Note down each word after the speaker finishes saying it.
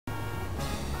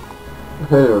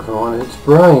Hey everyone, it's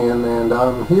Brian, and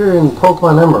I'm here in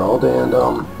Pokémon Emerald, and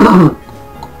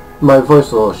my voice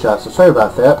is a little shot, so sorry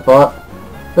about that, but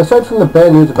aside from the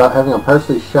bad news about having a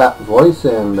partially shot voice,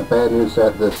 and the bad news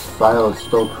that this file is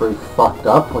still pretty fucked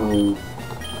up when you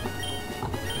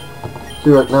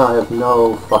see right now I have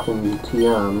no fucking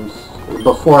TMs.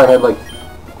 Before I had like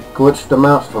glitched the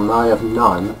mouse from, now I have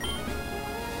none.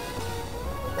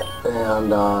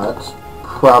 And it's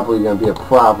probably going to be a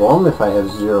problem if I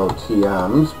have 0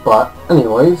 TMs, but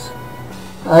anyways,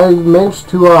 I managed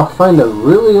to find a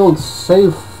really old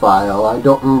save file. I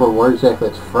don't remember where exactly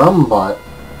it's from, but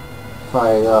if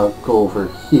I go over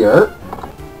here,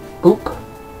 boop,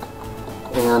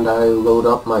 and I load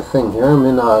up my thing here, I'm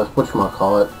in,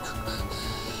 whatchamacallit,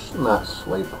 not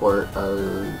Slateport,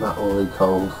 not Lily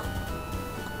Cove.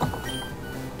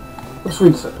 Let's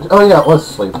read this. Oh yeah, it was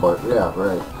Slateport, yeah,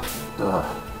 right.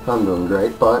 I'm doing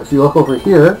great, but if you look over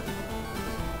here,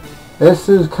 this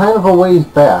is kind of a ways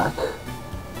back.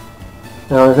 I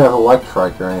don't have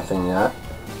Electrike or anything yet.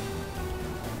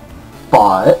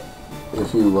 But,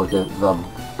 if you look at the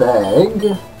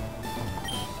bag,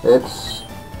 it's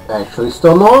actually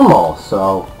still normal,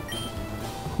 so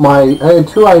I had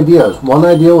two ideas. One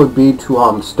idea would be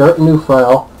to start a new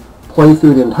file, play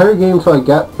through the entire game until I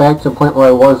got back to the point where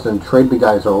I was and trade the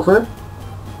guys over.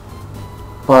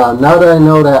 Now that I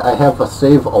know that I have a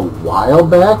save a while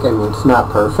back, I mean it's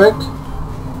not perfect,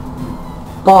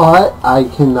 but I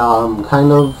can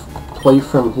kind of play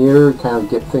from here, kind of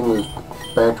get things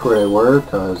back to where they were,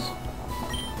 because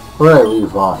where I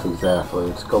leave off exactly.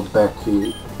 Let's go back to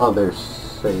the other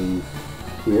save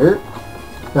here.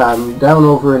 I'm down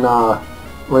over in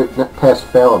right past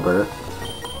Falliber.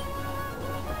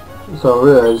 So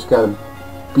really I just gotta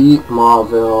beat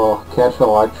Mauville, catch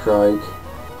Electrike.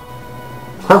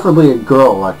 Preferably a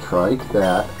girl Electrike,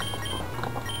 that.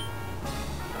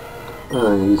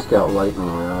 He's got Lightning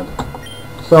Rod.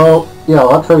 So, yeah,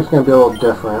 Electrike's going to be a little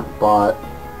different, but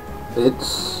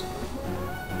it's...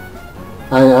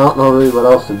 I don't know really what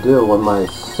else to do when my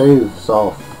save's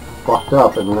all fucked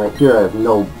up, and right here I have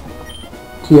no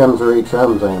TMs or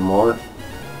HMs anymore.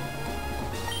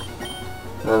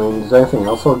 I mean, is anything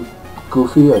else so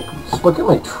goofy? Just look at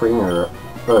my trainer,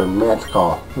 or match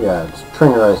call. Yeah, it's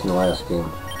trainerized in the last game.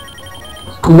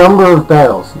 Number of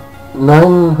battles,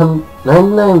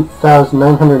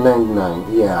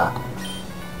 99,999, yeah.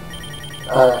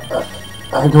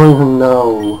 I don't even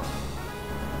know.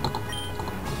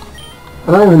 I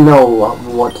don't even know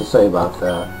what to say about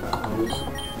that. Just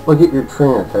look at your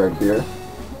trainer card here.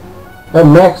 I have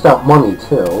maxed out money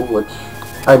too, which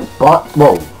I bought.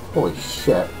 Whoa, holy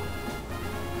shit.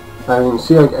 I mean,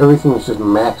 see, like everything's just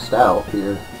maxed out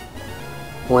here.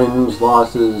 Wins,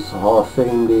 losses, Hall of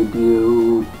Fame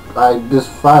debut. This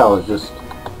file is just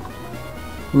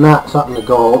not something to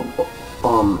go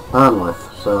on with.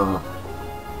 So,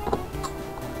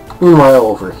 meanwhile,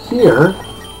 over here,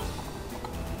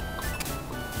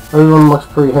 everyone looks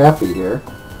pretty happy here.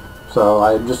 So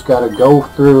I just got to go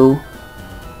through,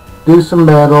 do some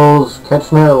battles,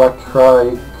 catch my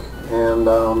Electrike, and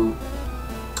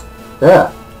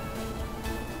yeah.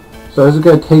 So this is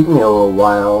going to take me a little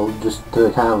while just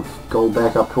to kind of go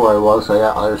back up to where I was. I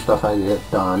got other stuff I get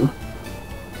done.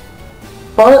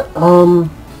 But,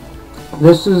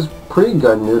 this is pretty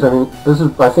good news. I mean, this is,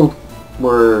 I think,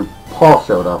 where Paul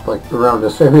showed up, like, around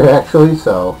this area, actually,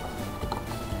 so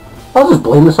I'll just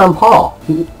blame this on Paul.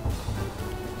 I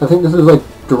think this is, like,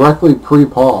 directly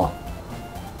pre-Paul.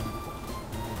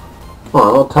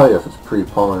 Oh, I'll tell you if it's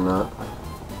pre-Paul or not.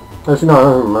 Actually, no, I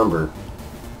don't even remember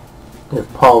if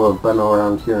Paul would have been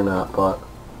around here or not, but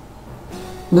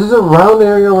this is a round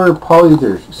area where Paul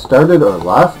either started or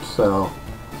left, so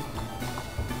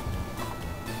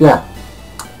yeah.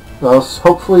 I'll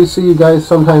hopefully see you guys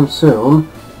sometime soon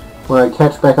when I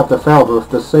catch back up the file with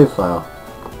this save file.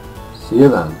 See you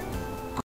then.